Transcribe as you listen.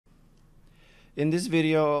In this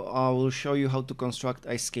video, I will show you how to construct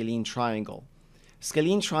a scalene triangle.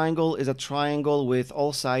 Scalene triangle is a triangle with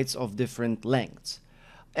all sides of different lengths,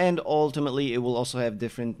 and ultimately it will also have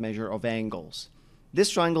different measure of angles. This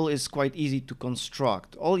triangle is quite easy to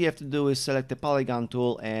construct. All you have to do is select the polygon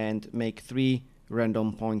tool and make 3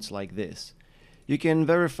 random points like this. You can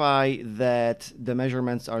verify that the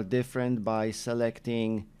measurements are different by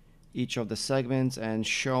selecting each of the segments and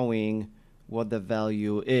showing what the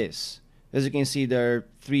value is. As you can see, there are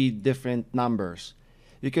 3 different numbers.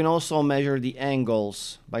 You can also measure the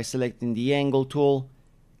angles by selecting the angle tool,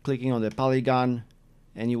 clicking on the polygon,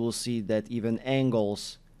 and you will see that even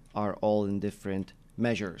angles are all in different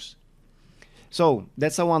measures. So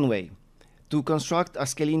that's one way. To construct a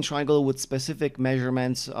scalene triangle with specific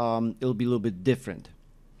measurements, it'll be a little bit different.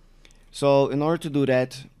 So in order to do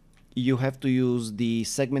that, you have to use the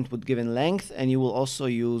segment with given length, and you will also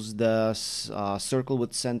use the circle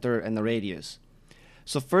with center and a radius.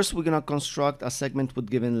 So first we're gonna construct a segment with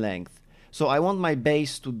given length. So I want my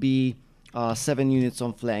base to be 7 units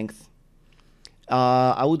of length.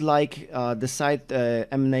 I would like the side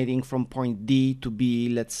emanating from point D to be,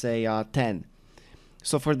 let's say, 10.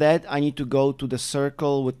 So for that, I need to go to the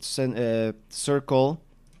circle with center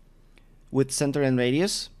and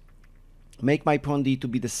radius, make my point D to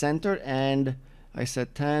be the center, and I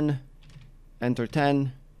said 10, enter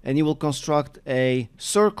 10, and you will construct a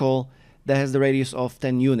circle that has the radius of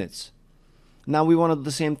 10 units. Now we want to do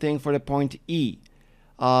the same thing for the point E.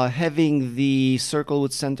 Having the circle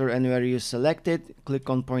with center and radius selected, click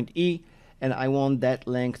on point E, and I want that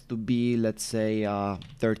length to be, let's say,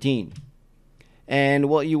 13. And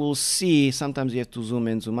what you will see, sometimes you have to zoom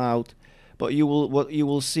in, zoom out, but what you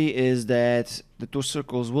will see is that the 2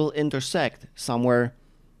 circles will intersect somewhere,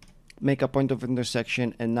 make a point of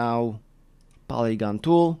intersection, and now polygon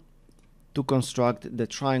tool to construct the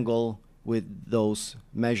triangle with those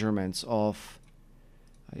measurements of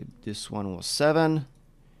this one was 7,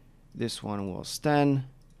 this one was 10,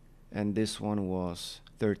 and this one was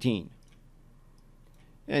 13.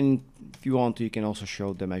 And if you want to, you can also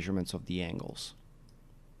show the measurements of the angles.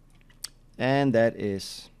 And that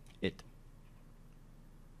is